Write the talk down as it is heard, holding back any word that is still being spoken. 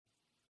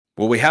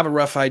Well, we have a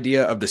rough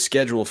idea of the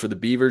schedule for the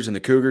Beavers and the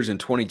Cougars in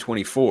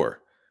 2024.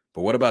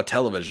 But what about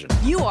television?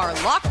 You are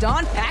Locked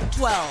On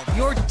Pac-12,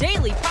 your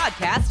daily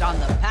podcast on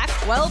the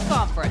Pac-12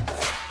 Conference.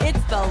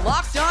 It's the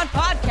Locked On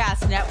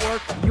Podcast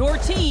Network, your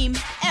team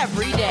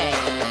every day.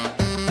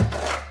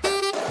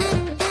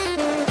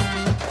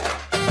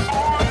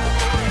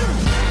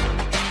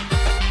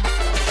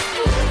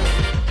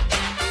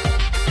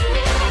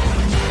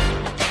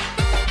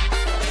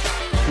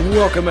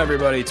 Welcome,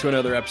 everybody, to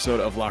another episode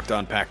of Locked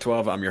On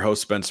Pac-12. I'm your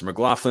host, Spencer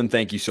McLaughlin.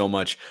 Thank you so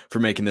much for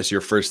making this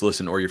your first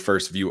listen or your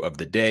first view of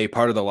the day.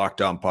 Part of the Locked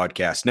On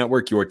Podcast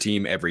Network, your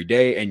team every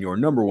day, and your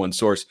number one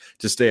source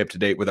to stay up to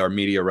date with our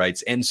media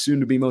rights and soon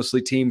to be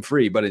mostly team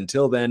free. But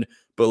until then,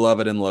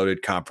 beloved and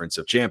loaded Conference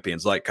of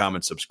Champions. Like,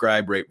 comment,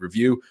 subscribe, rate,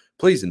 review.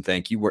 Please and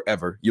thank you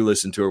wherever you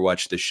listen to or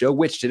watch this show,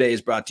 which today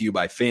is brought to you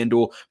by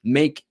FanDuel.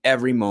 Make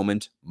every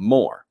moment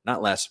more,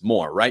 not less,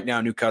 more. Right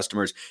now, new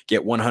customers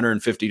get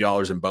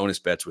 $150 in bonus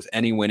bets with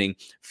any winning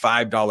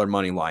 $5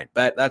 money line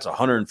bet. That's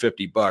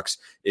 $150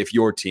 if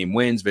your team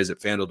wins.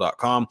 Visit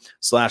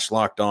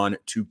FanDuel.com/lockedon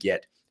to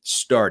get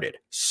started.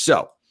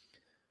 So,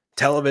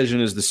 television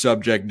is the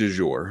subject du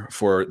jour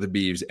for the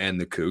Beavs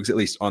and the Cougs, at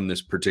least on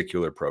this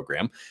particular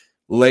program.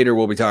 Later,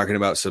 we'll be talking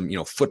about some,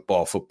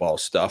 football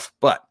stuff,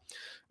 but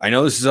I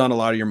know this is on a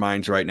lot of your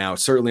minds right now,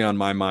 certainly on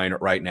my mind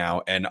right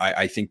now, and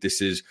I think this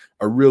is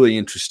a really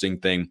interesting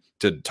thing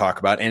to talk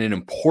about and an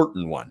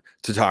important one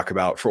to talk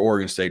about for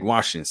Oregon State and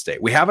Washington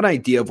State. We have an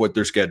idea of what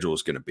their schedule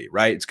is going to be,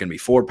 right? It's going to be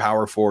 4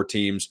 Power 4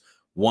 teams,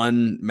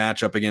 one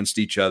matchup against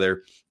each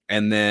other,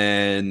 and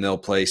then they'll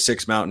play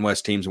 6 Mountain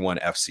West teams and 1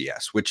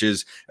 FCS, which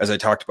is, as I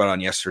talked about on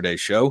yesterday's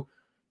show,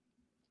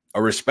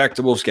 a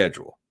respectable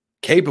schedule,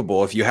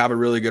 capable, if you have a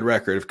really good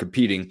record, of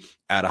competing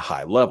at a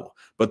high level.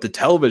 But the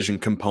television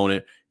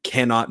component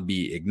cannot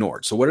be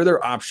ignored. So what are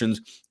their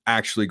options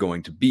actually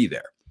going to be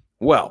there?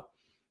 Well,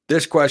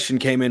 this question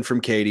came in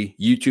from Katie.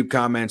 YouTube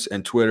comments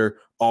and Twitter,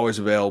 always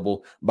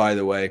available, by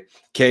the way.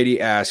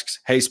 Katie asks,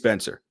 hey,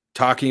 Spencer,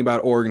 talking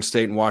about Oregon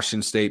State and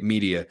Washington State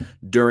media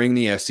during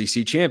the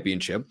SEC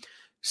championship,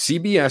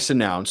 CBS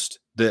announced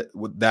that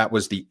that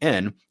was the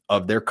end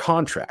of their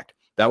contract.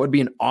 That would be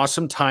an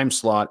awesome time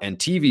slot and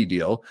TV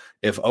deal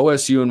if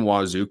OSU and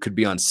Wazoo could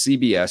be on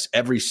CBS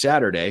every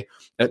Saturday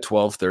at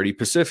 12:30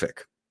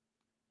 Pacific.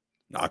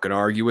 Not going to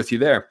argue with you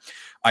there.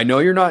 I know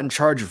you're not in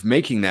charge of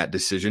making that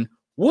decision.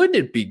 Wouldn't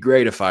it be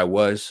great if I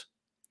was?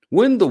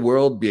 Wouldn't the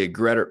world be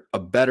a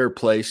better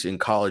place in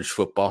college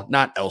football?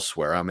 Not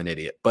elsewhere, I'm an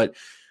idiot. But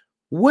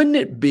wouldn't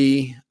it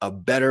be a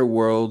better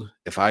world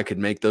if I could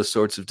make those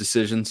sorts of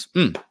decisions?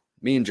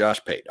 Me and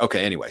Josh Pate.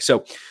 Okay, anyway.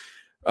 So,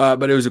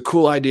 but it was a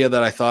cool idea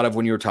that I thought of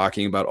when you were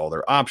talking about all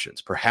their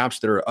options. Perhaps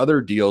there are other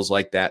deals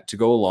like that to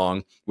go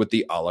along with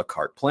the a la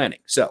carte planning.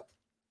 So,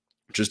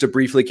 just to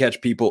briefly catch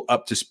people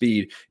up to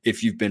speed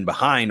if you've been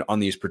behind on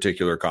these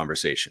particular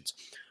conversations.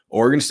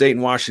 Oregon State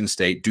and Washington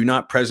State do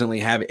not presently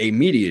have a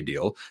media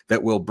deal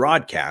that will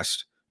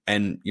broadcast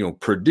and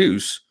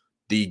produce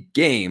the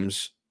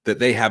games that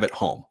they have at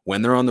home.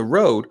 When they're on the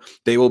road,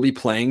 they will be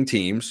playing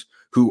teams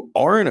who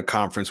are in a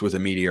conference with a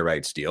media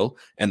rights deal,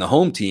 and the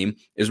home team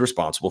is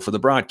responsible for the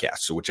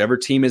broadcast. So whichever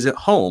team is at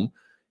home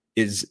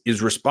is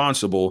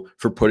responsible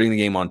for putting the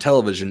game on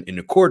television in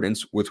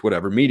accordance with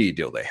whatever media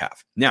deal they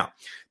have. Now,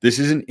 this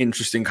is an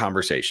interesting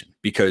conversation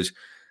because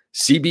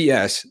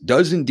CBS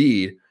does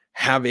indeed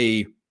have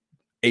a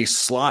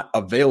slot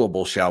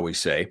available, shall we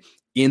say,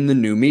 in the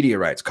new media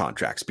rights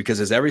contracts, because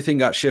as everything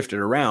got shifted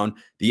around,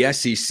 the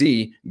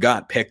SEC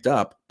got picked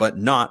up, but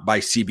not by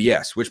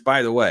CBS, which,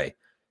 by the way,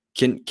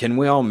 can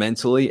we all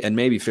mentally and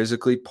maybe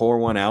physically pour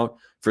one out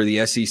for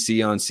the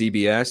SEC on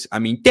CBS? I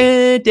mean,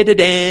 that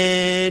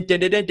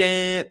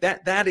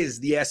is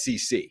the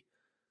SEC.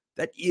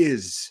 That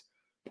is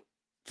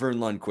Vern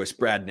Lundquist,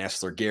 Brad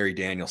Nessler, Gary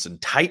Danielson,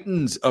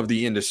 titans of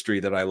the industry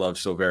that I love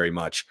so very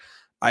much.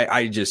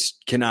 I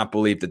just cannot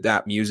believe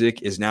that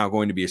music is now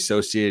going to be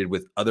associated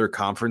with other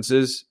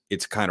conferences.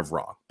 It's kind of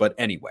wrong. But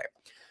anyway,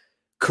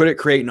 could it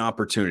create an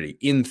opportunity?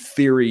 In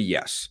theory,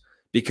 yes.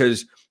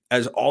 Because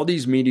as all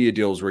these media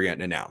deals were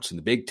getting announced, and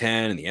the Big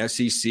Ten and the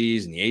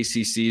SECs and the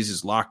ACCs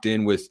is locked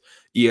in with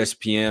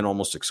ESPN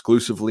almost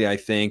exclusively, I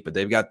think, but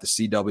they've got the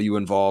CW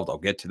involved. I'll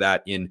get to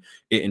that in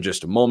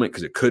just a moment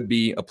because it could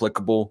be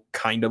applicable,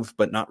 kind of,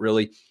 but not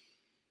really.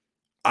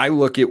 I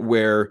look at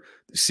where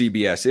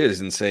CBS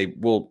is and say,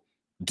 well,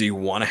 do you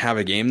want to have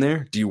a game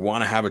there? Do you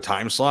want to have a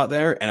time slot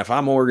there? And if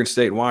I'm Oregon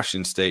State and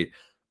Washington State,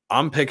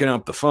 I'm picking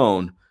up the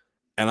phone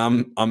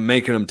and I'm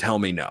making them tell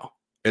me no.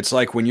 It's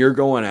like when you're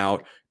going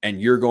out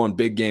and you're going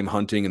big game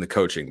hunting in the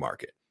coaching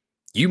market.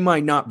 You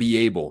might not be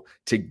able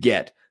to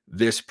get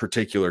this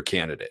particular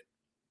candidate,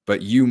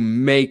 but you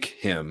make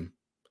him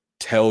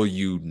tell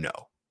you no.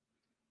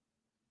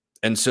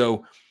 And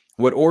so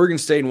what Oregon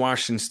State and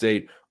Washington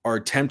State are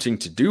attempting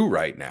to do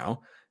right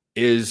now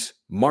is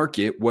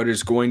market what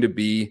is going to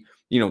be,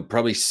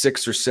 probably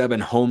 6 or 7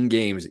 home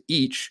games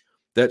each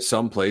that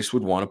someplace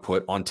would want to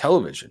put on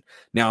television.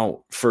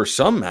 Now, for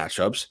some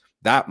matchups,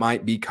 that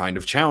might be kind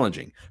of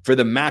challenging. For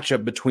the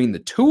matchup between the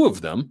two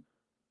of them,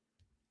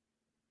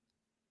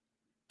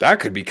 that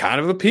could be kind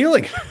of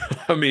appealing.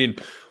 I mean,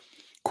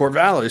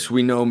 Corvallis,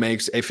 we know,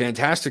 makes a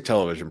fantastic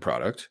television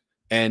product,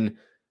 and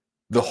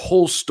the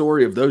whole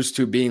story of those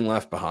two being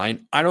left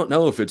behind, I don't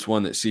know if it's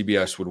one that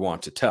CBS would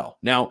want to tell.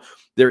 Now,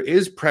 there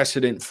is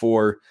precedent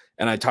for,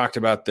 and I talked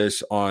about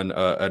this on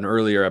an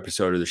earlier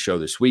episode of the show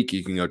this week.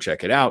 You can go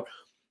check it out.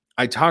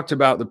 I talked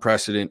about the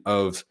precedent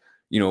of,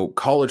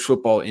 college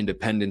football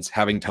independents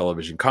having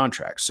television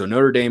contracts. So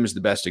Notre Dame is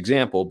the best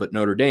example, but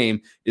Notre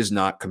Dame is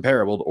not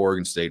comparable to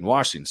Oregon State and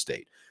Washington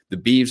State. The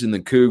Beavs and the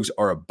Cougs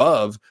are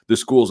above the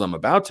schools I'm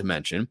about to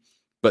mention,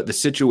 but the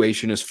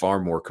situation is far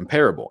more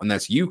comparable. And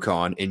that's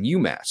UConn and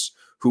UMass,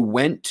 who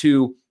went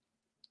to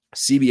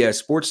CBS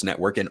Sports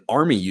Network, and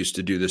Army used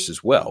to do this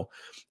as well,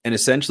 and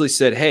essentially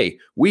said, hey,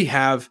 we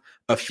have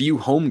a few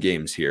home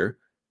games here.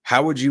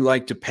 How would you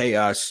like to pay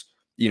us,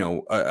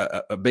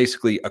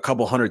 basically a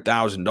couple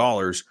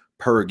 $100,000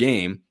 per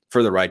game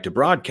for the right to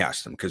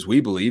broadcast them? Because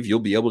we believe you'll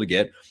be able to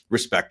get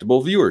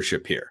respectable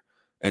viewership here.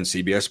 And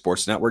CBS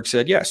Sports Network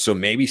said yes. So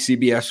maybe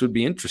CBS would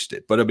be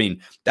interested. But I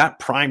mean, that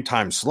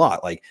primetime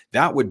slot, like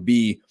that'd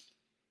be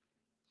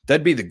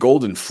the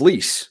golden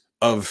fleece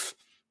of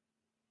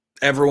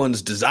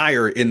everyone's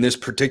desire in this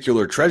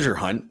particular treasure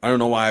hunt. I don't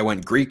know why I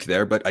went Greek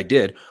there, but I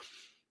did.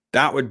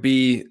 That would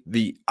be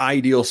the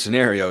ideal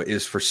scenario,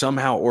 is for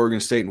somehow Oregon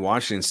State and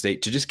Washington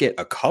State to just get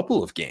a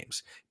couple of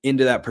games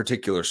into that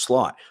particular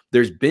slot.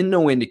 There's been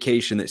no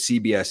indication that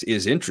CBS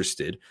is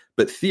interested,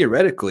 but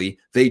theoretically,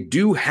 they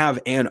do have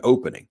an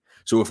opening.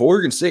 So if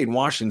Oregon State and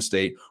Washington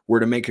State were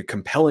to make a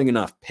compelling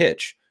enough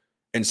pitch,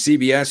 and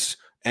CBS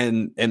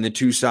and the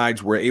two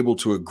sides were able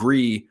to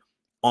agree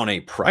on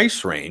a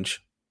price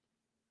range,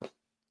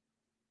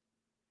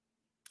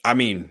 I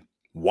mean,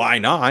 why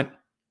not?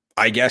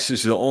 I guess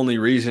is the only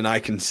reason I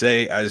can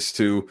say as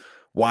to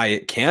why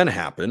it can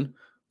happen.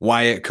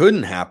 Why it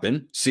couldn't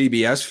happen,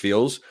 CBS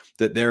feels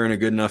that they're in a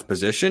good enough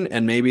position,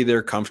 and maybe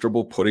they're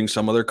comfortable putting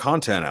some of their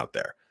content out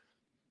there.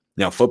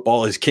 Now,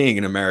 football is king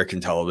in American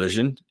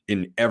television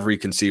in every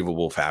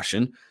conceivable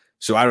fashion.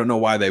 So I don't know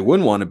why they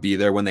wouldn't want to be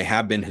there when they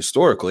have been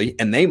historically,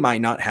 and they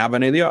might not have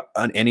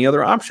any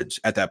other options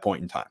at that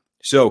point in time.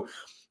 So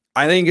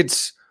I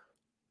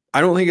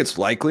don't think it's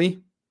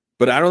likely,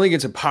 but I don't think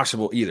it's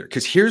impossible either.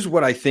 Because here's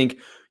what I think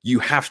you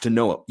have to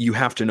know. You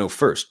have to know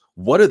first.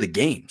 What are the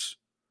games?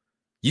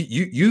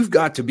 You've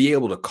got to be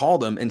able to call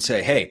them and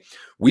say, hey,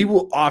 we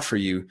will offer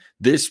you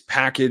this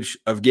package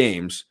of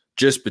games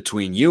just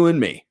between you and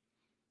me.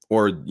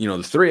 Or,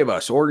 the three of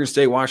us, Oregon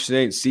State,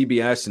 Washington State, and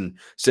CBS, and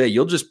say,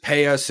 you'll just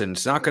pay us and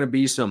it's not going to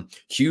be some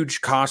huge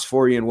cost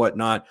for you and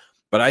whatnot.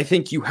 But I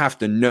think you have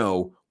to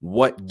know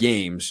what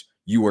games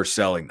you are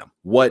selling them,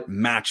 what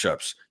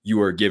matchups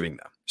you are giving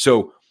them.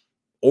 So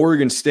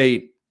Oregon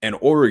State and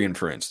Oregon,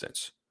 for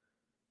instance,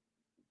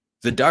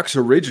 the Ducks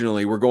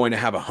originally were going to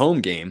have a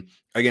home game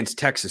against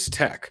Texas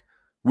Tech,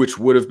 which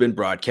would have been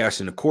broadcast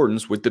in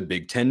accordance with the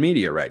Big Ten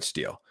media rights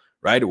deal,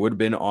 right? It would have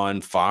been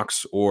on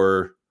Fox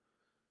or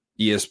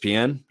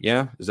ESPN.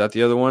 Yeah. Is that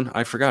the other one?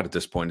 I forgot at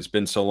this point. It's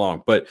been so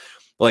long. But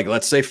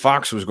let's say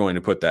Fox was going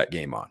to put that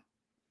game on.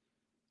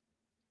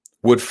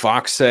 Would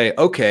Fox say,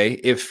 okay,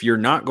 if you're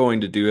not going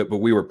to do it, but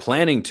we were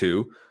planning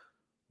to,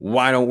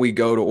 why don't we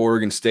go to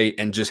Oregon State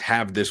and just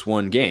have this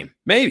one game?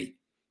 Maybe.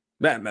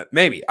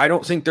 I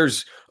don't think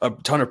there's a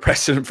ton of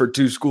precedent for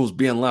two schools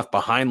being left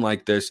behind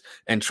like this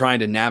and trying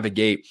to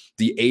navigate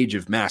the age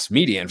of mass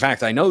media. In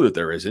fact, I know that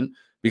there isn't,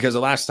 because the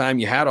last time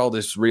you had all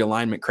this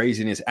realignment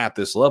craziness at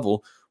this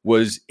level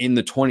was in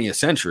the 20th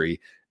century,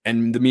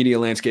 and the media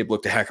landscape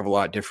looked a heck of a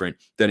lot different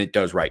than it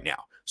does right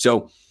now.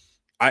 So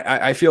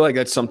I feel like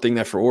that's something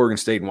that for Oregon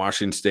State and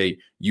Washington State,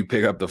 you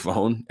pick up the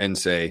phone and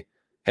say,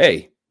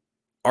 hey,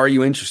 are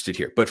you interested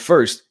here? But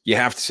first, you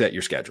have to set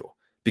your schedule,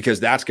 because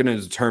that's going to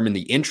determine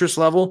the interest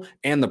level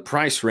and the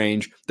price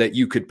range that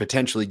you could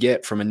potentially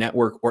get from a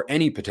network or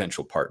any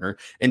potential partner.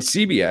 And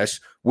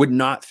CBS would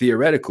not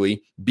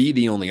theoretically be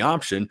the only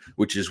option,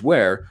 which is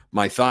where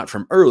my thought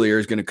from earlier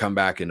is going to come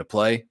back into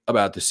play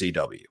about the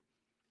CW.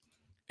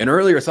 An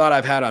earlier thought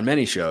I've had on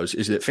many shows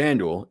is that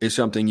FanDuel is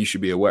something you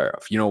should be aware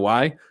of. You know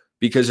why?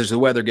 Because as the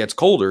weather gets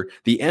colder,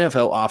 the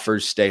NFL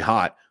offers stay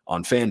hot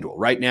on FanDuel.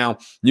 Right now,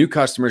 new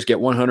customers get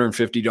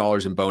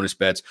 $150 in bonus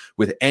bets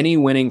with any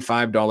winning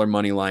 $5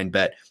 money line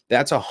bet.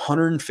 That's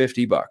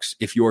 $150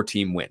 if your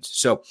team wins.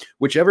 So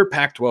whichever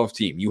Pac-12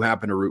 team you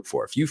happen to root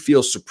for, if you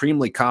feel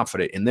supremely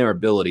confident in their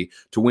ability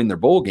to win their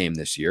bowl game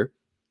this year,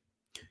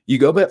 you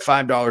go bet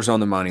 $5 on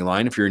the money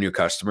line if you're a new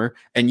customer,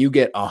 and you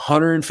get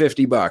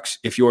 $150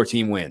 if your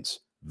team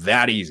wins.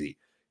 That easy.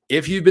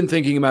 If you've been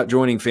thinking about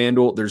joining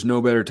FanDuel, there's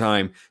no better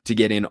time to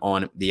get in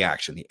on the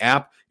action. The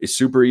app is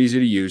super easy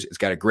to use. It's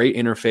got a great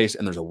interface,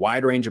 and there's a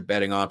wide range of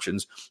betting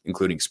options,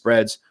 including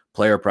spreads,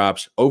 player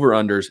props,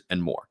 over-unders,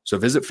 and more. So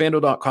visit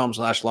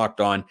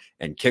FanDuel.com/lockedon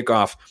and kick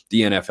off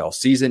the NFL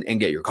season and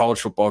get your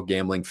college football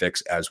gambling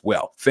fix as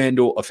well.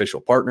 FanDuel,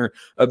 official partner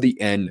of the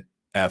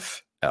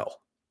NFL.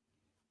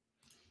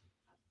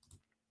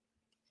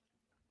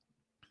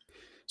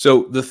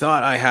 So the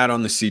thought I had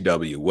on the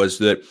CW was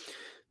that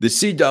the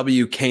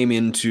CW came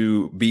in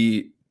to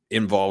be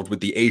involved with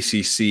the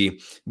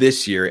ACC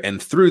this year,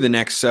 and through the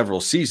next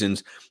several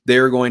seasons,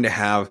 they're going to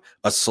have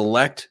a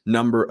select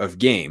number of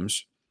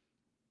games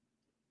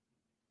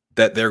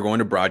that they're going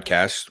to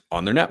broadcast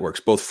on their networks,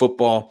 both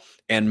football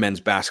and men's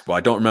basketball.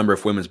 I don't remember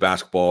if women's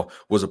basketball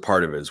was a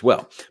part of it as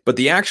well, but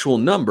the actual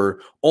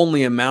number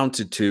only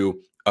amounted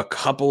to a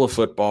couple of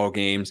football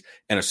games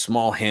and a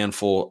small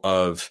handful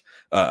of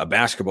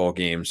basketball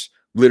games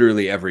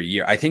literally every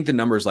year. I think the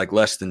number is like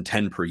less than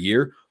 10 per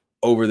year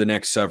over the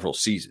next several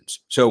seasons.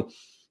 So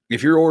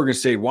if you're Oregon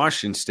State,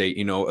 Washington State,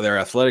 you know, their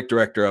athletic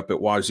director up at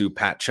Wazoo,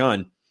 Pat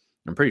Chun,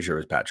 I'm pretty sure it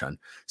was Pat Chun,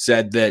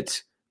 said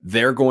that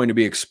they're going to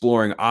be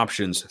exploring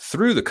options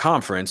through the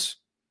conference.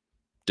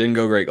 Didn't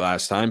go great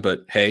last time,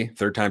 but hey,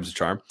 third time's a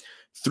charm.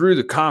 Through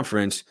the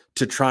conference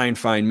to try and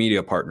find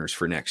media partners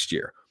for next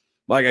year.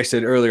 Like I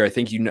said earlier, I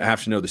think you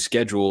have to know the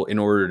schedule in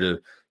order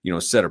to, you know,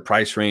 set a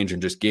price range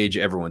and just gauge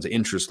everyone's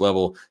interest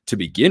level to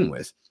begin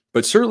with.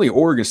 But certainly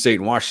Oregon State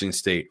and Washington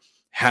State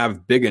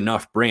have big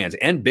enough brands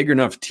and big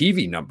enough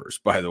TV numbers,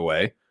 by the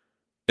way.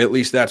 At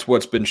least that's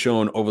what's been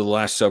shown over the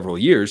last several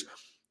years,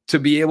 to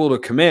be able to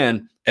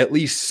command at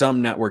least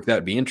some network that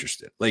would be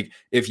interested. Like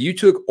if you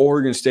took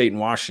Oregon State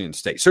and Washington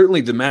State,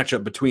 certainly the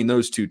matchup between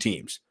those two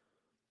teams,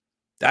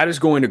 that is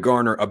going to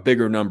garner a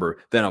bigger number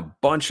than a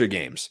bunch of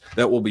games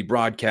that will be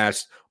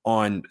broadcast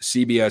on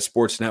CBS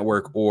Sports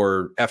Network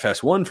or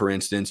FS1, for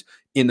instance,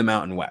 in the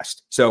Mountain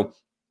West. So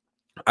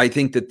I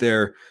think that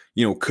there,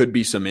 you know, could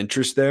be some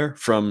interest there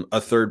from a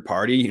third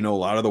party. You know, a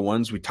lot of the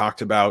ones we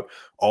talked about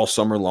all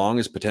summer long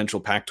as potential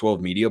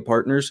Pac-12 media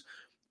partners.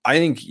 I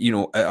think, you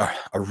know,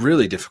 a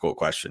really difficult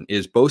question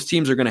is both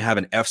teams are going to have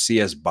an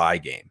FCS bye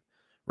game,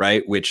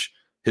 right? Which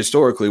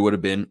historically would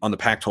have been on the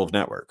Pac-12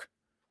 network.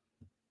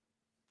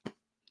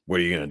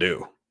 What are you going to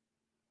do?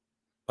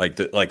 Like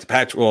the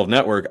Pac-12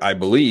 network, I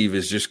believe,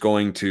 is just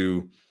going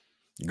to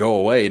go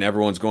away and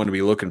everyone's going to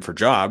be looking for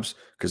jobs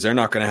because they're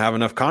not going to have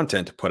enough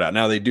content to put out.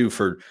 Now they do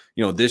for,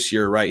 you know, this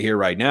year right here,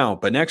 right now,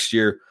 but next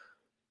year,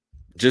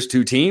 just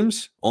two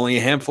teams, only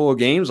a handful of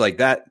games like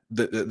that.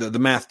 The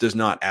math does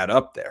not add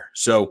up there.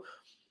 So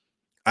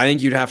I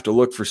think you'd have to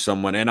look for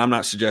someone, and I'm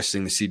not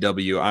suggesting the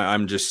CW.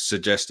 I'm just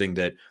suggesting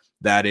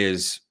that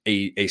is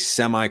a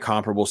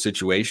semi-comparable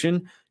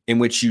situation in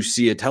which you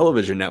see a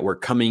television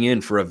network coming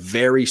in for a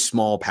very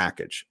small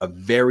package, a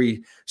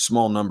very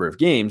small number of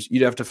games.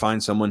 You'd have to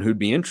find someone who'd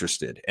be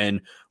interested.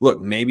 And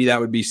look, maybe that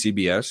would be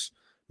CBS.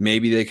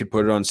 Maybe they could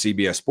put it on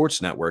CBS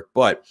Sports Network,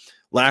 but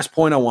last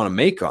point I want to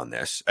make on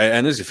this,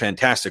 and this is a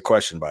fantastic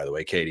question, by the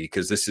way, Katie,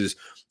 because this is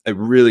a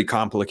really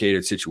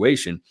complicated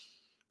situation.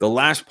 The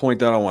last point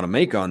that I want to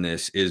make on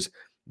this is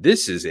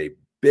a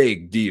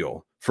big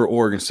deal for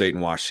Oregon State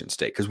and Washington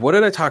State. Because what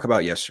did I talk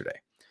about yesterday?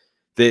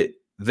 That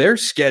their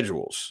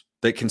schedules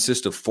that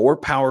consist of 4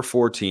 Power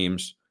 4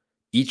 teams,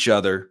 each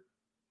other,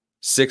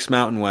 6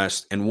 Mountain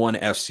West, and 1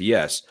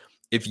 FCS.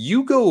 If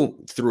you go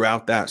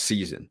throughout that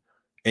season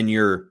and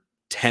you're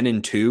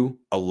 10-2,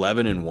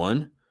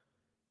 11-1,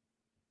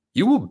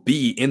 you will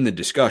be in the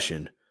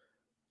discussion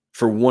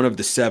for one of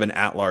the 7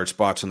 at-large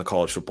spots in the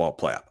college football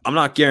playoff. I'm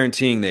not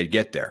guaranteeing they'd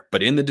get there,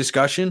 but in the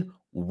discussion,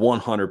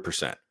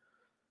 100%.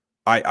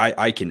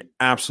 I can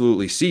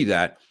absolutely see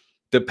that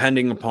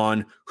depending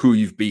upon who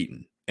you've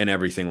beaten and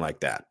everything like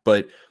that.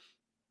 But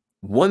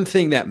one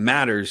thing that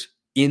matters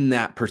in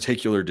that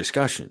particular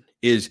discussion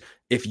is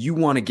if you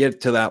want to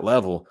get to that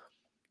level,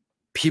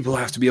 people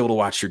have to be able to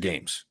watch your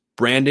games.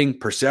 Branding,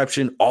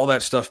 perception, all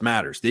that stuff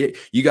matters.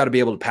 You got to be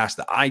able to pass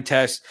the eye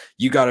test.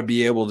 You got to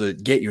be able to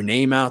get your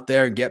name out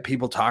there and get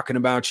people talking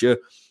about you.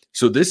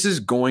 So this is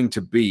going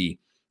to be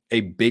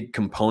a big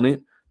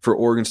component for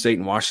Oregon State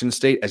and Washington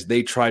State as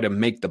they try to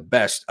make the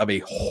best of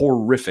a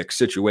horrific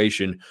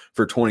situation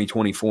for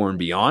 2024 and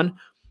beyond.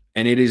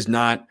 And it is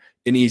not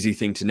an easy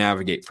thing to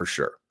navigate for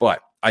sure.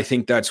 But I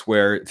think that's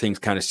where things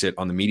kind of sit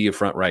on the media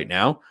front right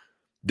now.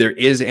 There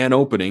is an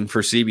opening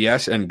for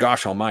CBS, and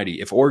gosh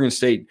almighty, if Oregon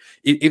State,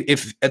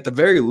 if at the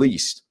very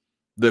least,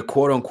 the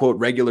quote-unquote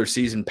regular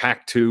season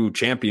Pac-2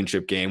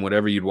 championship game,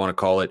 whatever you'd want to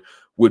call it,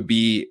 would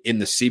be in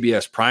the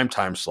CBS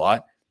primetime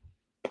slot,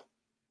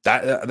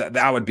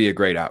 that would be a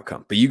great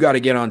outcome. But you got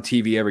to get on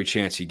TV every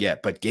chance you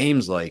get. But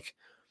games like,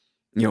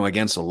 you know,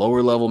 against a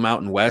lower-level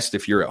Mountain West,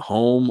 if you're at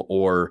home,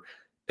 or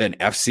an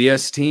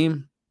FCS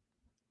team,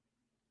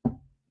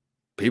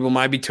 people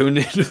might be tuned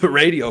into the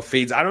radio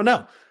feeds. I don't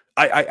know.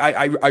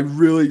 I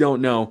really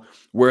don't know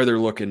where they're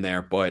looking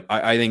there, but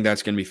I think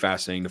that's going to be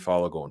fascinating to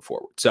follow going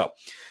forward. So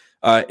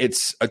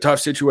it's a tough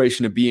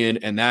situation to be in,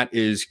 and that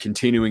is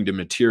continuing to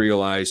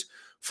materialize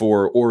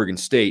for Oregon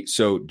State.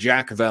 So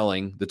Jack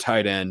Velling, the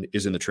tight end,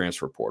 is in the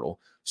transfer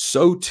portal.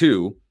 So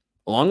too,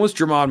 along with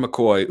Jermod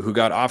McCoy, who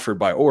got offered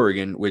by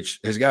Oregon, which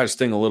has got to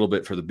sting a little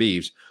bit for the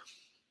Beavs,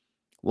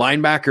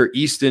 linebacker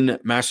Easton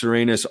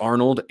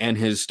Mascarenas-Arnold and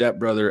his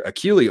stepbrother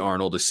Akili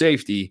Arnold, a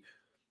safety,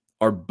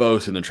 are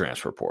both in the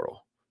transfer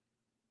portal.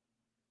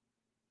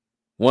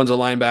 One's a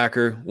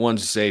linebacker,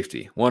 one's a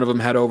safety. One of them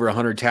had over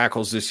 100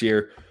 tackles this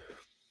year.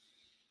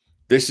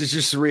 This is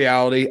just the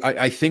reality.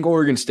 I think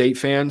Oregon State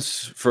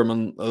fans,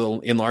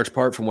 in large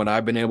part from what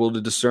I've been able to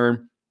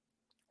discern,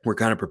 we're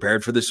kind of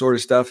prepared for this sort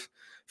of stuff,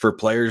 for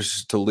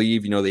players to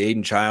leave. The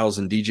Aiden Childs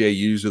and DJ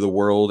Hughes of the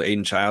world.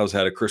 Aiden Childs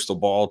had a crystal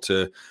ball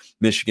to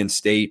Michigan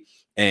State,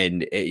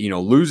 and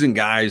losing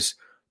guys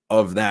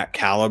of that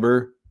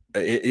caliber,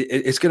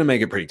 it's going to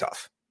make it pretty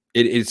tough.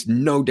 It's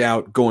no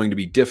doubt going to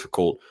be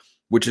difficult,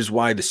 which is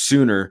why the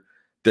sooner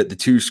that the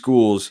two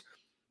schools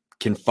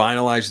can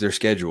finalize their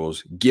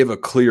schedules, give a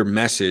clear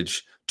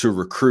message to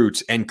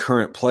recruits and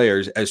current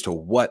players as to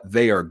what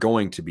they are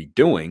going to be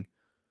doing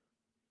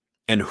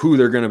and who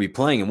they're going to be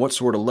playing and what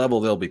sort of level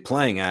they'll be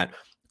playing at,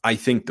 I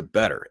think the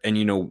better.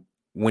 And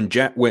when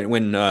Trent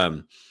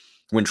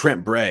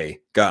Bray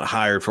got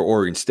hired for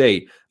Oregon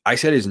State, I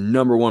said his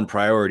number one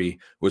priority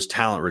was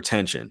talent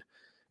retention,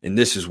 and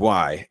this is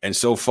why. And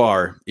so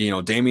far,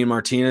 Damian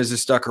Martinez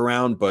has stuck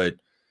around, but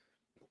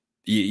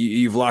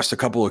you've lost a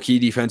couple of key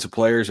defensive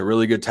players, a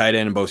really good tight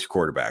end, and both your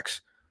quarterbacks.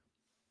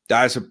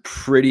 That's a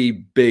pretty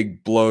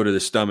big blow to the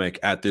stomach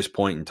at this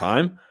point in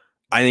time.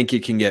 I think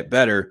it can get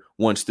better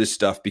once this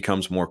stuff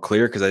becomes more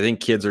clear, because I think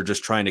kids are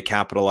just trying to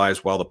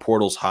capitalize while the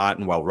portal's hot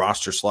and while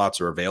roster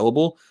slots are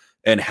available,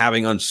 and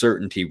having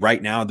uncertainty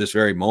right now at this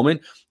very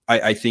moment,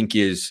 I think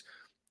is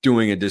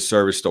doing a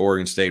disservice to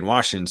Oregon State and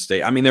Washington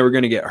State. I mean, they were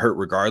going to get hurt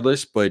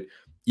regardless, but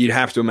you'd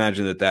have to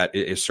imagine that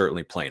is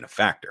certainly playing a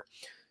factor.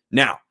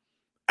 Now,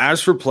 as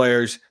for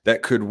players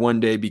that could one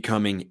day be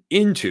coming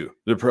into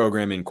the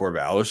program in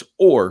Corvallis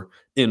or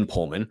in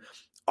Pullman,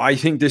 I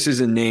think this is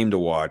a name to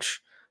watch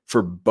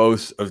for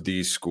both of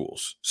these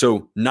schools.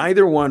 So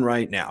neither one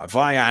right now. If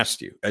I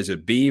asked you as a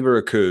Beav or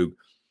a Coug,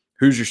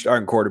 who's your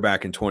starting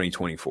quarterback in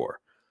 2024?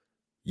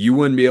 You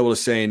wouldn't be able to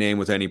say a name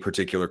with any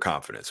particular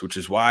confidence, which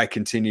is why I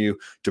continue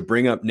to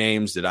bring up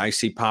names that I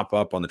see pop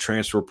up on the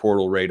transfer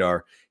portal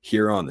radar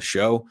here on the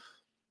show.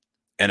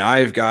 And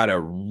I've got a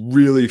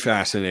really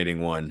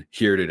fascinating one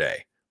here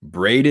today.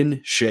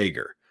 Brayden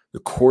Schager, the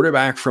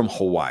quarterback from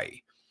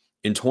Hawaii.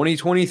 In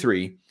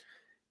 2023,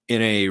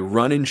 in a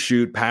run and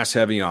shoot pass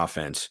heavy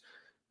offense,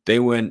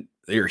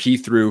 he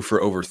threw for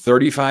over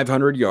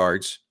 3,500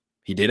 yards.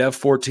 He did have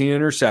 14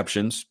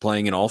 interceptions,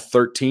 playing in all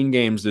 13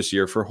 games this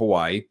year for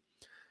Hawaii.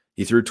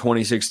 He threw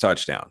 26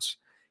 touchdowns.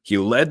 He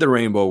led the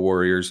Rainbow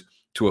Warriors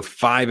to a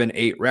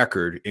 5-8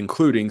 record,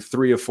 including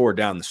 3 of 4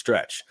 down the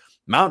stretch.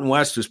 Mountain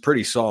West was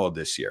pretty solid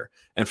this year.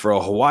 And for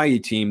a Hawaii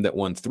team that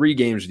won 3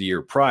 games the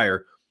year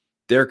prior,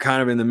 they're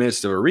kind of in the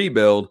midst of a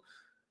rebuild.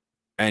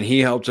 And he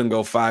helped them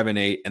go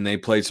 5-8, and they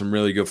played some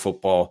really good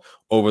football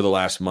over the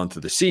last month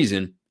of the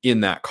season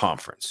in that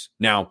conference.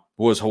 Now,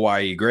 was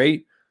Hawaii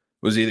great?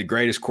 Was he the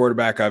greatest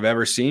quarterback I've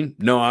ever seen?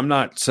 No, I'm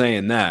not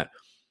saying that.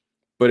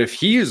 But if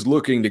he is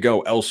looking to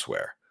go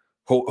elsewhere,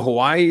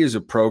 Hawaii is a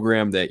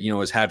program that,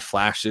 has had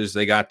flashes.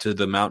 They got to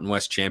the Mountain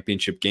West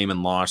Championship game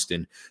and lost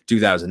in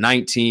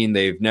 2019.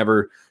 They've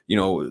never,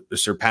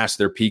 surpassed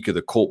their peak of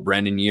the Colt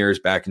Brennan years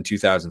back in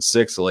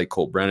 2006, the late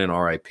Colt Brennan,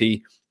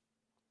 RIP.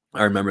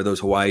 I remember those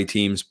Hawaii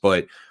teams,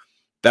 but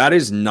that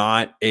is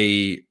not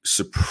a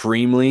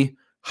supremely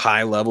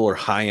high level or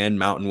high end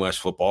Mountain West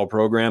football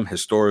program,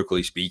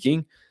 historically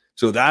speaking.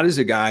 So that is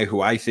a guy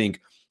who I think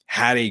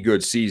had a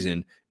good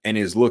season and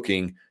is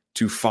looking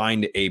to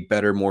find a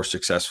better, more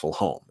successful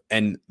home.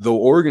 And though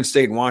Oregon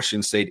State and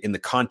Washington State, in the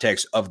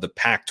context of the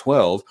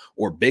Pac-12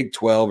 or Big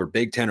 12 or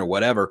Big 10 or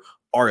whatever,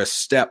 are a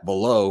step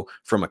below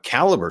from a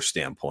caliber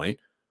standpoint,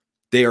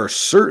 they are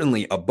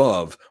certainly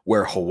above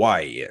where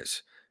Hawaii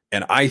is.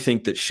 And I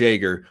think that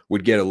Schager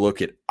would get a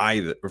look at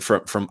either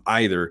from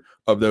either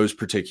of those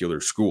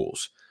particular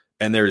schools.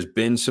 And there's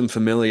been some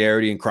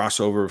familiarity and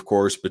crossover, of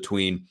course,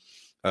 between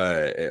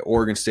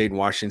Oregon State and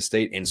Washington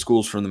State and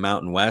schools from the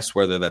Mountain West,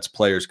 whether that's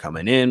players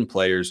coming in,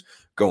 players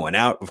going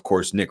out. Of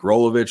course, Nick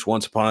Rolovich,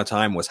 once upon a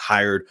time, was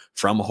hired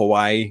from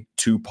Hawaii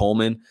to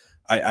Pullman.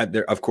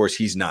 Of course,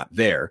 he's not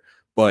there,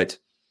 but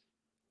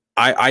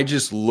I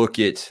just look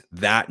at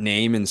that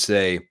name and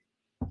say,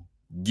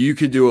 you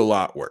could do a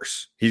lot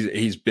worse.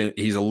 He's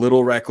a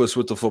little reckless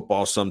with the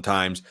football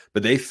sometimes,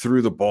 but they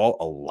threw the ball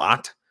a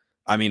lot.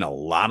 I mean, a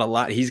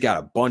lot. He's got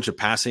a bunch of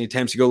passing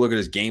attempts. You go look at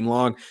his game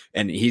log,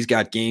 and he's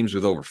got games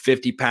with over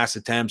 50 pass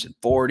attempts and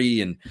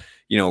 40. And,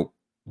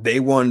 they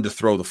wanted to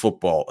throw the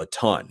football a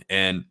ton.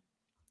 And,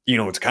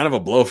 it's kind of a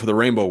blow for the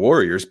Rainbow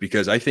Warriors,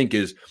 because I think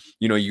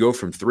you go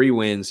from 3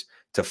 wins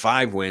to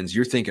 5 wins.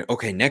 You're thinking,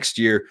 okay, next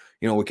year,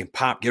 we can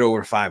get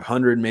over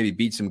 500, maybe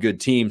beat some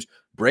good teams.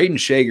 Brayden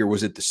Schager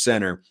was at the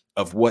center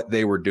of what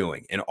they were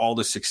doing, and all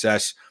the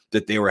success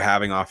that they were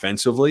having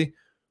offensively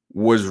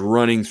was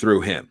running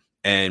through him.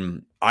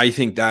 And I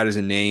think that is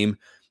a name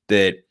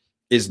that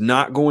is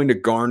not going to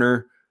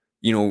garner,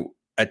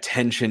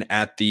 attention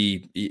at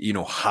the,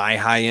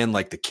 high end,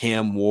 like the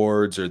Cam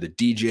Wards or the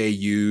DJ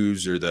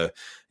Hughes or the,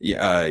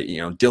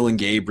 Dylan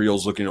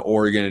Gabriel's looking at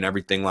Oregon and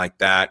everything like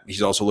that.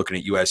 He's also looking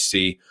at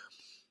USC.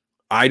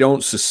 I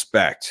don't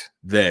suspect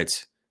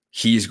that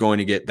he's going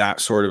to get that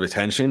sort of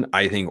attention.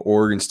 I think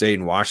Oregon State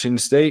and Washington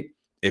State,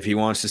 if he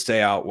wants to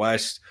stay out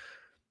west,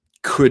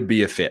 could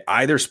be a fit.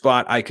 Either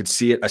spot, I could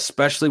see it,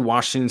 especially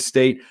Washington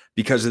State,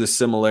 because of the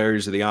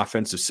similarities of the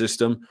offensive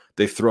system.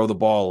 They throw the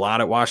ball a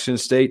lot at Washington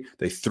State.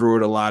 They threw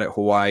it a lot at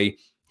Hawaii.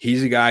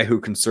 He's a guy who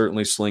can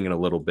certainly sling it a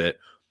little bit.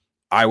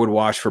 I would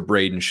watch for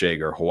Braden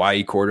Shager,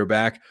 Hawaii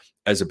quarterback,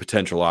 as a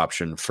potential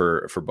option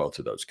for both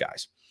of those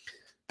guys.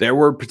 There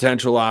were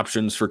potential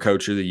options for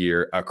Coach of the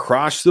Year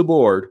across the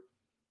board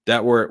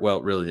that were,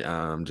 well, really,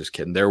 I'm just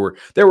kidding. There were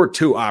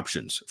 2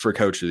 options for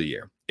Coach of the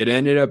Year. It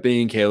ended up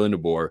being Kalen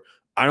DeBoer.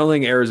 I don't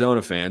think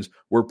Arizona fans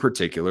were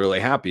particularly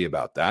happy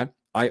about that.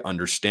 I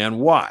understand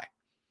why.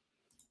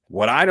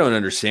 What I don't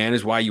understand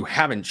is why you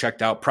haven't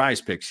checked out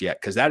Prize Picks yet,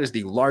 because that is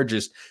the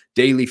largest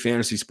daily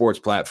fantasy sports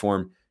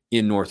platform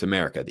in North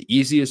America. The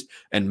easiest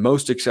and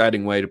most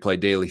exciting way to play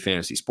daily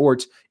fantasy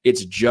sports.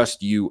 It's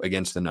just you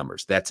against the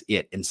numbers. That's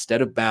it.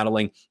 Instead of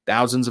battling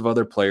thousands of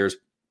other players,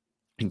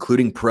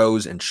 including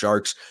pros and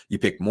sharks, you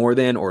pick more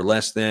than or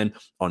less than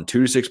on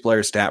 2 to 6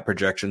 player stat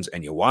projections,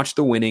 and you watch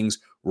the winnings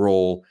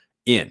roll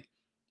in.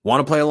 Want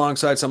to play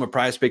alongside some of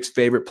Prize Picks'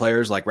 favorite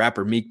players like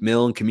rapper Meek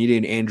Mill and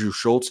comedian Andrew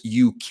Schultz?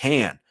 You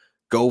can.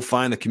 Go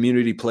find the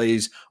community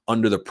plays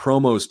under the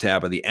promos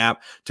tab of the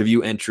app to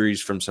view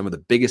entries from some of the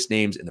biggest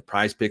names in the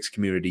Prize Picks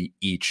community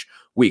each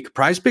week.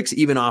 Prize Picks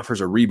even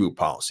offers a reboot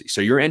policy,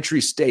 so your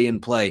entries stay in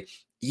play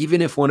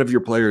even if one of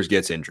your players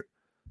gets injured.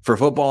 For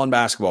football and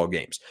basketball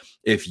games,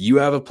 if you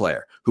have a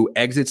player who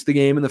exits the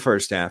game in the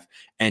first half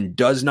and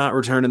does not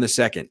return in the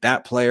second,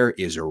 that player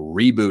is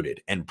rebooted.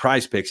 And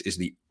Prize Picks is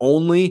the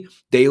only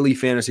daily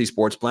fantasy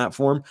sports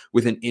platform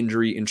with an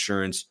injury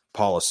insurance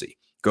policy.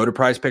 Go to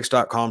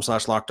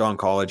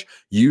prizepicks.com/lockedoncollege.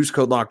 Use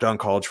code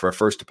LockedOnCollege for a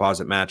first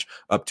deposit match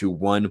up to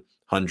 $100.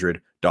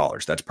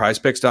 That's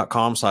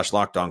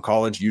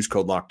prizepicks.com/lockedoncollege. Use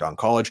code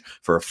LockedOnCollege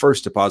for a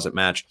first deposit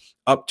match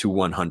up to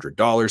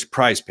 $100.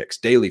 Prize Picks,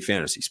 daily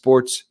fantasy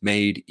sports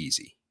made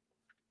easy.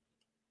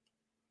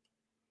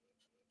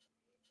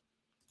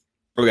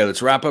 Okay,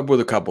 let's wrap up with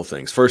a couple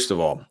things. First of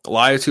all,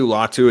 Laiatu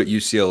Latu at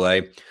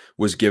UCLA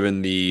was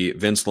given the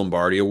Vince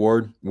Lombardi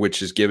Award,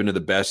 which is given to the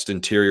best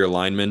interior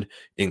lineman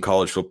in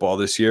college football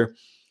this year.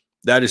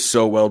 That is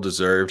so well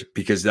deserved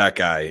because that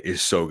guy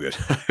is so good.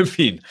 I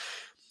mean,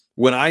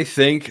 when I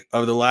think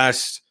of the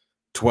last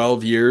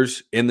 12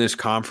 years in this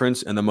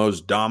conference and the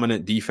most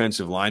dominant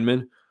defensive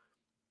lineman,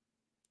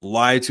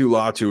 Laiatu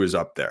Latu is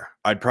up there.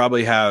 I'd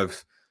probably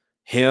have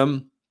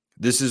him.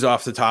 This is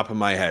off the top of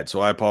my head, so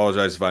I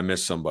apologize if I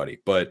missed somebody.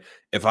 But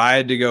if I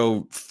had to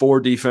go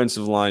 4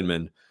 defensive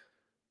linemen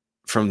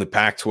from the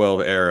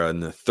Pac-12 era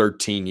in the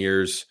 13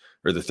 years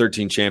or the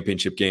 13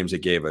 championship games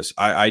it gave us,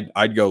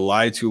 I'd go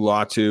Laiatu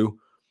Latu.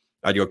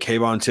 I'd go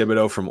Kayvon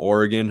Thibodeau from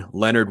Oregon,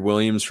 Leonard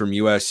Williams from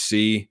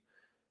USC,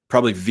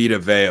 probably Vita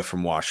Vea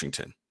from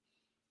Washington.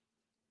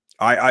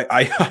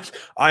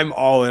 I'm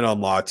all in on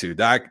Latu.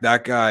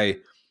 That guy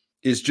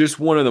is just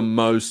one of the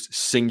most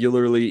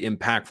singularly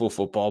impactful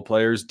football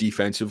players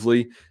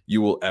defensively you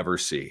will ever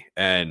see.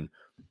 And,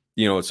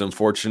 you know, it's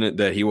unfortunate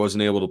that he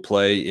wasn't able to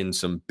play in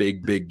some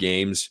big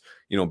games,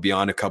 you know,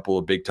 beyond a couple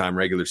of big time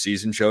regular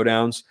season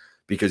showdowns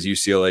because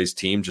UCLA's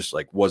team just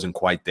like wasn't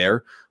quite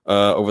there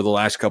over the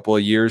last couple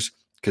of years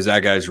because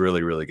that guy's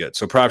really, really good.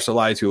 So props to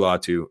Laiatu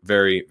Latu.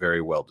 Very,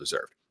 very well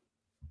deserved.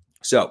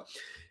 So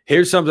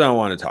here's something I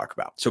want to talk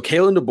about. So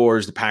Kalen DeBoer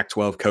is the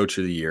Pac-12 Coach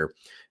of the Year,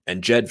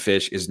 and Jedd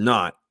Fisch is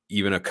not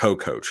even a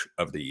co-coach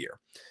of the year.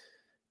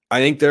 I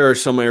think there are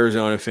some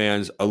Arizona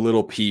fans a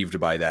little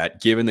peeved by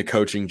that, given the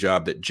coaching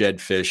job that Jedd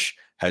Fisch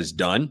has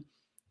done.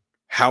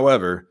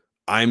 However,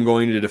 I'm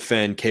going to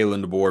defend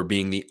Kalen DeBoer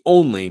being the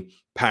only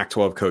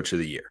Pac-12 Coach of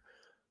the Year.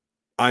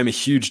 I'm a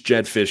huge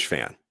Jedd Fisch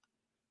fan.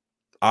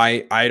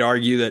 I'd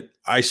argue that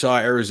I saw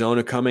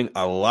Arizona coming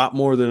a lot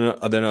more than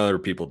other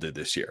people did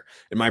this year.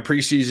 In my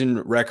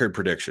preseason record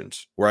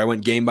predictions, where I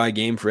went game by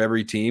game for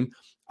every team,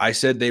 I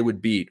said they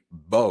would beat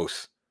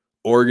both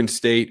Oregon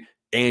State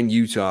and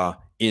Utah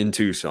in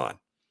Tucson.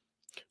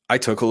 I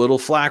took a little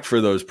flack for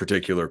those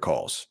particular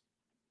calls.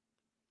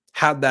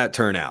 How'd that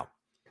turn out?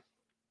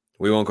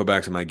 We won't go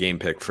back to my game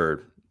pick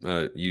for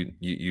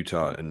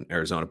Utah and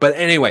Arizona. But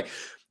anyway,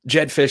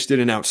 Jedd Fisch did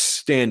an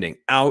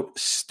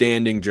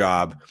outstanding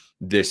job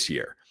this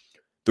year.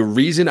 The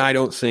reason I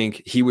don't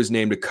think he was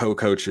named a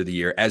co-coach of the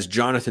year, as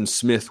Jonathan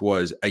Smith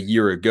was a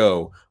year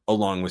ago,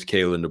 along with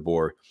Kalen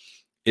DeBoer,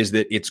 is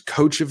that it's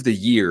coach of the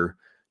year,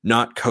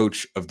 not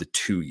coach of the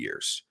 2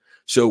 years.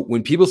 So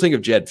when people think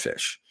of Jedd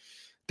Fisch,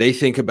 they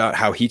think about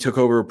how he took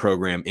over a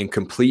program in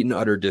complete and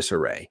utter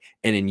disarray.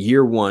 And in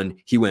year 1,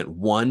 he went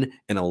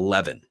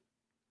 1-11.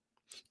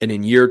 And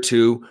in year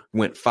 2,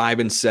 went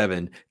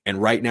 5-7.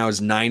 And right now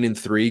is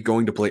 9-3,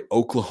 going to play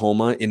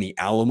Oklahoma in the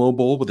Alamo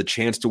Bowl with a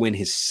chance to win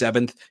his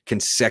 7th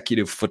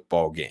consecutive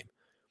football game.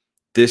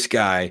 This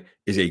guy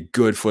is a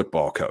good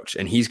football coach,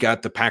 and he's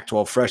got the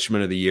Pac-12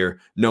 Freshman of the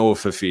Year, Noah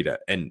Fifita,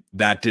 and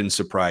that didn't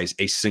surprise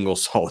a single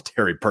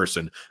solitary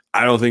person.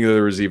 I don't think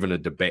there was even a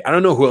debate. I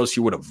don't know who else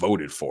you would have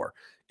voted for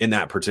in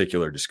that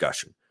particular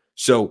discussion.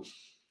 So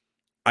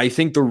I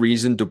think the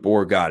reason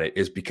DeBoer got it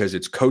is because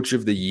it's Coach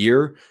of the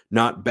Year,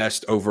 not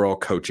best overall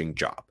coaching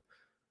job.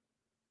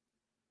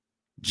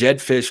 Jedd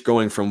Fisch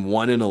going from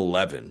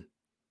 1-11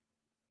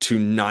 to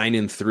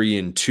 9-3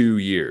 in 2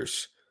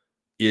 years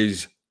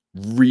is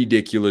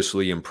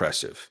ridiculously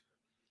impressive.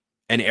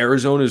 And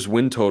Arizona's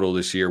win total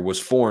this year was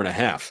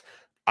 4.5.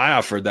 I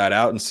offered that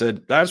out and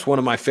said, that's one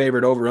of my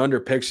favorite over-under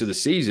picks of the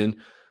season.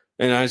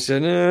 And I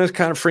said, it's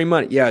kind of free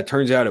money. Yeah, it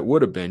turns out it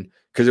would have been,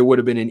 because it would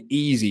have been an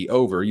easy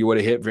over. You would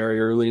have hit very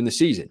early in the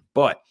season.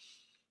 But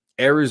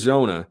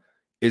Arizona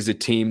is a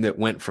team that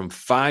went from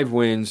 5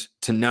 wins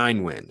to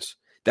 9 wins.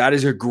 That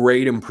is a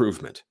great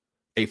improvement,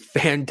 a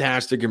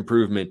fantastic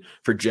improvement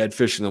for Jedd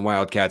Fisch and the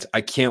Wildcats. I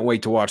can't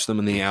wait to watch them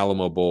in the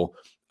Alamo Bowl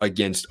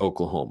against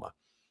Oklahoma.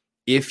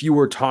 If you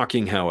were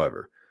talking,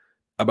 however,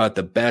 about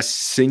the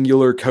best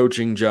singular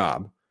coaching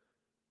job,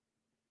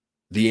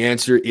 the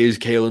answer is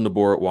Kalen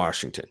DeBoer at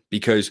Washington,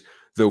 because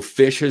though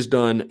Fisch has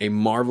done a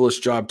marvelous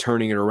job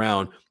turning it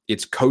around,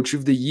 it's coach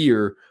of the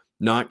year,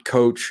 not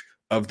coach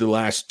of the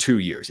last 2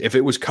 years. If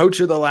it was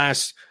coach of the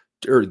last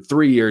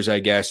 3 years, I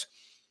guess,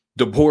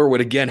 DeBoer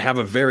would again have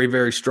a very,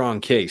 very strong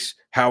case.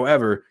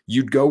 However,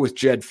 you'd go with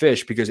Jedd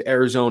Fisch because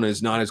Arizona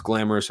is not as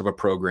glamorous of a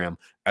program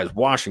as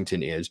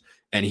Washington is,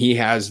 and he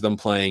has them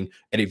playing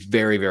at a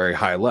very, very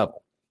high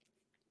level.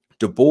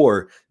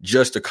 DeBoer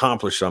just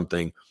accomplished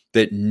something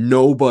that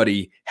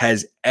nobody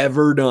has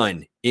ever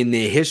done in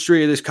the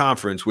history of this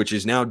conference, which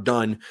is now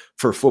done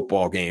for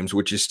football games,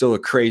 which is still a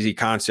crazy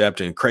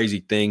concept and a crazy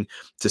thing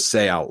to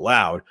say out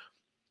loud.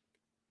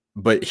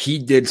 But he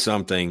did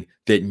something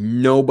that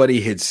nobody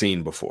had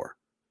seen before.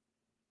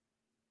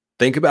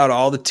 Think about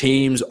all the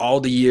teams, all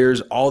the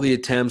years, all the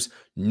attempts.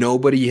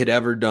 Nobody had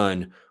ever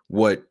done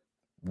what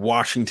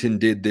Washington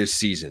did this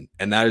season,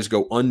 and that is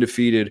go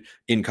undefeated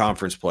in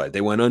conference play.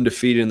 They went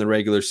undefeated in the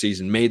regular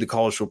season, made the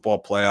college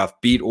football playoff,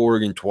 beat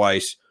Oregon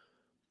twice.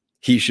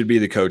 He should be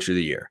the coach of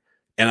the year.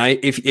 And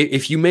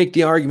if you make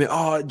the argument,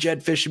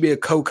 Jedd Fisch should be a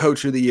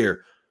co-coach of the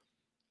year,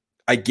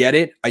 I get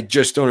it. I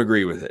just don't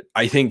agree with it.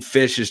 I think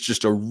Fisch is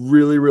just a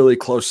really, really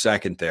close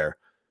second there,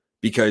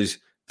 because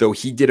though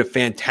he did a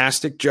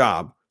fantastic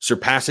job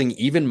surpassing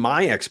even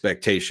my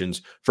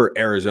expectations for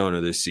Arizona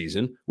this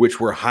season, which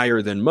were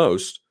higher than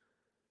most,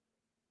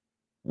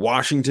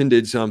 Washington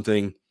did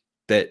something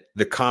that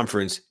the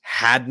conference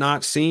had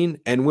not seen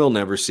and will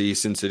never see,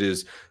 since it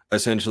is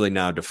essentially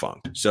now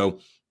defunct. So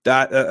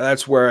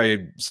that's where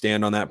I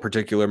stand on that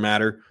particular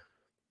matter.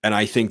 And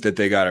I think that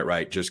they got it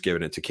right, just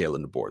giving it to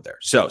Kalen DeBoer there.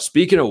 So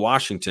speaking of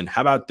Washington,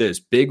 how about this?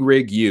 Big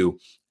Rig U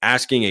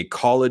asking a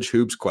college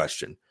hoops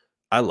question.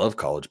 I love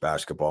college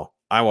basketball.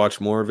 I watch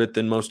more of it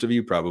than most of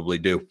you probably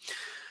do.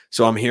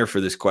 So I'm here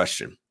for this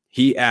question.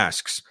 He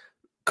asks,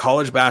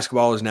 college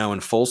basketball is now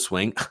in full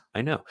swing.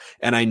 I know.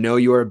 And I know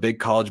you are a big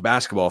college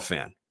basketball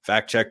fan.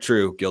 Fact check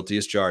true. Guilty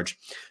as charged.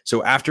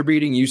 So after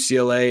beating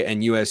UCLA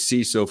and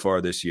USC so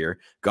far this year,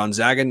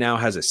 Gonzaga now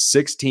has a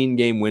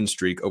 16-game win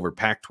streak over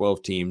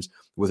Pac-12 teams,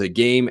 with a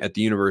game at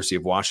the University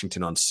of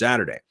Washington on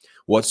Saturday.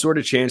 What sort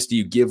of chance do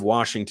you give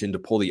Washington to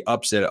pull the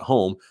upset at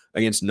home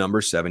against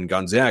number 7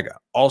 Gonzaga?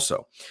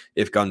 Also,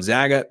 if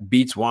Gonzaga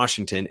beats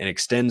Washington and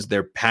extends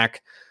their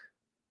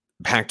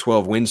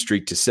Pac-12 win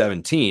streak to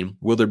 17,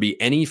 will there be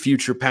any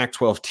future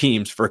Pac-12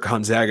 teams for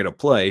Gonzaga to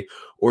play,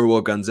 or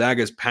will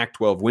Gonzaga's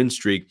Pac-12 win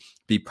streak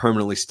be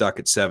permanently stuck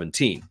at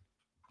 17?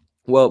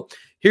 Well,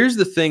 here's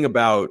the thing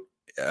about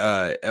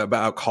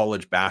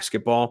college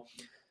basketball.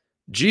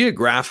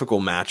 Geographical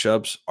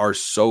matchups are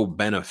so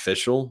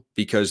beneficial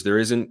because there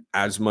isn't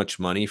as much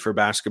money for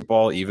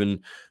basketball,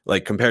 even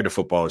like compared to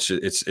football.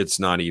 It's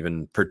not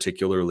even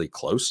particularly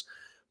close.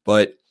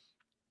 But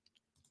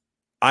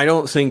I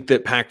don't think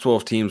that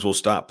Pac-12 teams will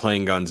stop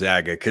playing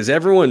Gonzaga because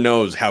everyone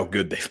knows how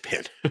good they've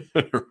been,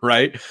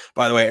 right?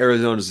 By the way,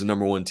 Arizona is the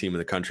number 1 team in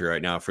the country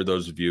right now, for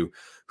those of you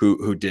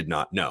who did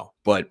not know.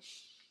 But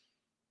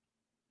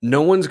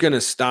no one's going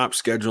to stop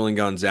scheduling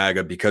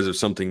Gonzaga because of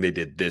something they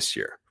did this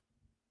year.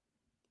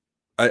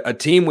 A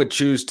team would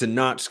choose to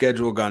not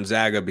schedule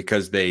Gonzaga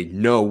because they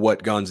know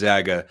what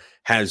Gonzaga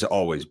has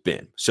always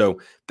been.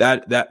 So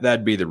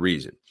that'd be the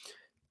reason.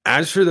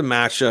 As for the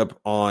matchup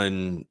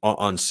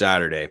on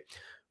Saturday,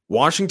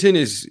 Washington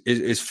is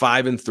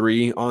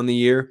 5-3 on the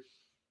year,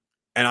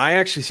 and I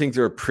actually think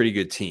they're a pretty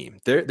good team.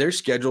 Their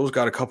schedule's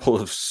got a couple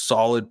of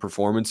solid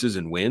performances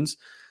and wins.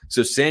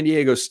 So San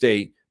Diego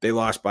State, they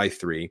lost by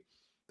 3.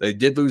 They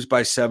did lose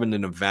by 7 to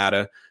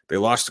Nevada. They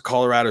lost to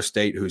Colorado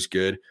State, who's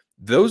good.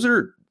 Those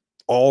are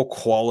all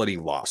quality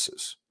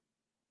losses.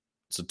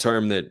 It's a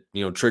term that,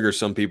 triggers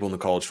some people in the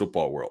college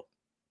football world.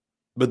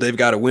 But they've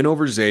got a win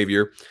over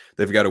Xavier.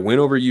 They've got a win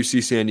over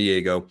UC San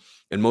Diego,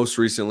 and most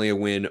recently a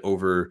win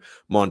over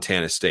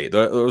Montana State.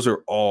 Those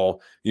are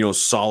all,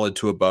 solid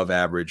to above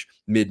average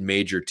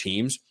mid-major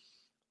teams.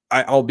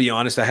 I'll be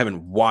honest, I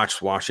haven't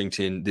watched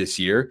Washington this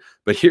year,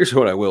 but here's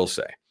what I will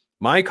say.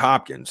 Mike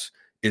Hopkins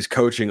is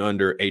coaching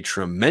under a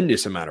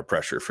tremendous amount of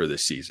pressure for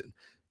this season.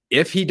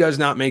 If he does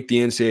not make the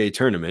NCAA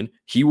tournament,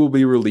 he will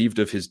be relieved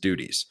of his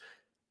duties.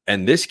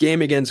 And this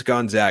game against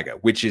Gonzaga,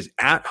 which is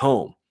at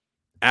home,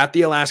 at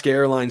the Alaska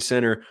Airlines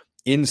Center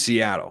in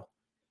Seattle,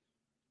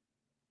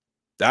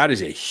 that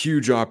is a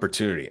huge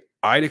opportunity.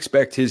 I'd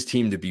expect his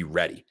team to be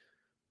ready.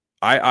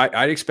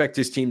 I'd expect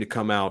his team to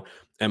come out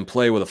and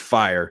play with a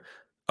fire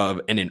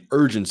of and an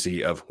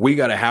urgency of we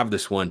got to have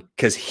this one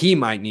because he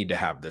might need to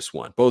have this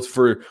one, both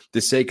for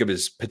the sake of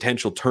his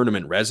potential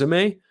tournament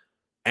resume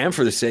and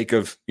for the sake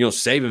of,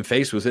 saving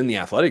face within the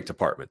athletic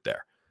department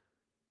there.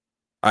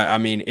 I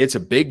mean, it's a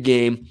big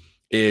game.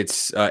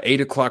 It's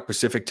 8 o'clock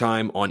Pacific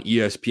time on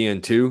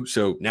ESPN2,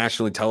 so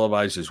nationally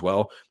televised as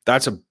well.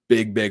 That's a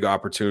big, big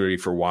opportunity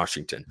for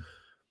Washington.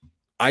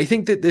 I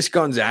think that this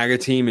Gonzaga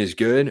team is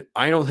good.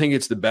 I don't think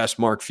it's the best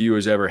Mark Few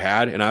has ever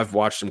had, and I've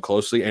watched them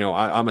closely.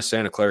 I'm a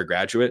Santa Clara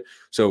graduate,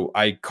 so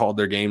I called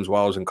their games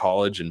while I was in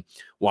college and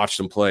watched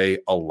them play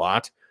a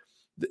lot.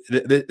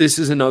 This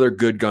is another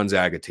good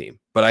Gonzaga team,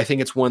 but I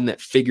think it's one that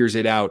figures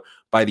it out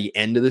by the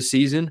end of the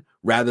season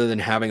rather than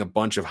having a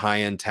bunch of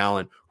high-end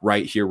talent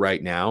right here,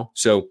 right now.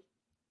 So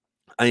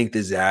I think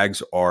the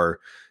Zags are,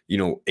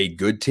 a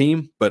good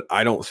team, but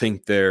I don't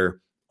think they're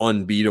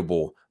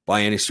unbeatable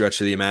by any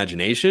stretch of the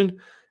imagination.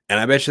 And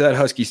I bet you that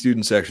Husky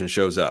student section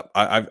shows up.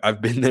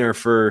 I've been there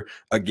for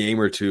a game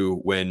or two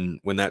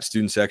when that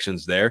student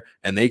section's there,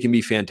 and they can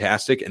be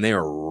fantastic, and they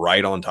are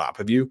right on top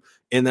of you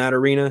in that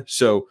arena.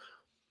 So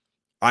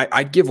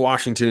I'd give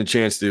Washington a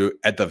chance to,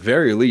 at the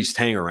very least,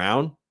 hang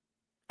around.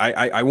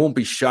 I won't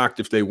be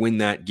shocked if they win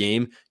that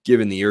game,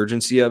 given the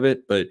urgency of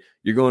it. But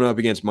you're going up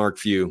against Mark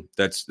Few.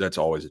 That's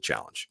always a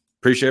challenge.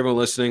 Appreciate everyone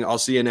listening. I'll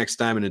see you next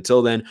time. And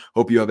until then,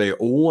 hope you have a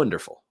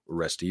wonderful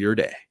rest of your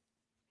day.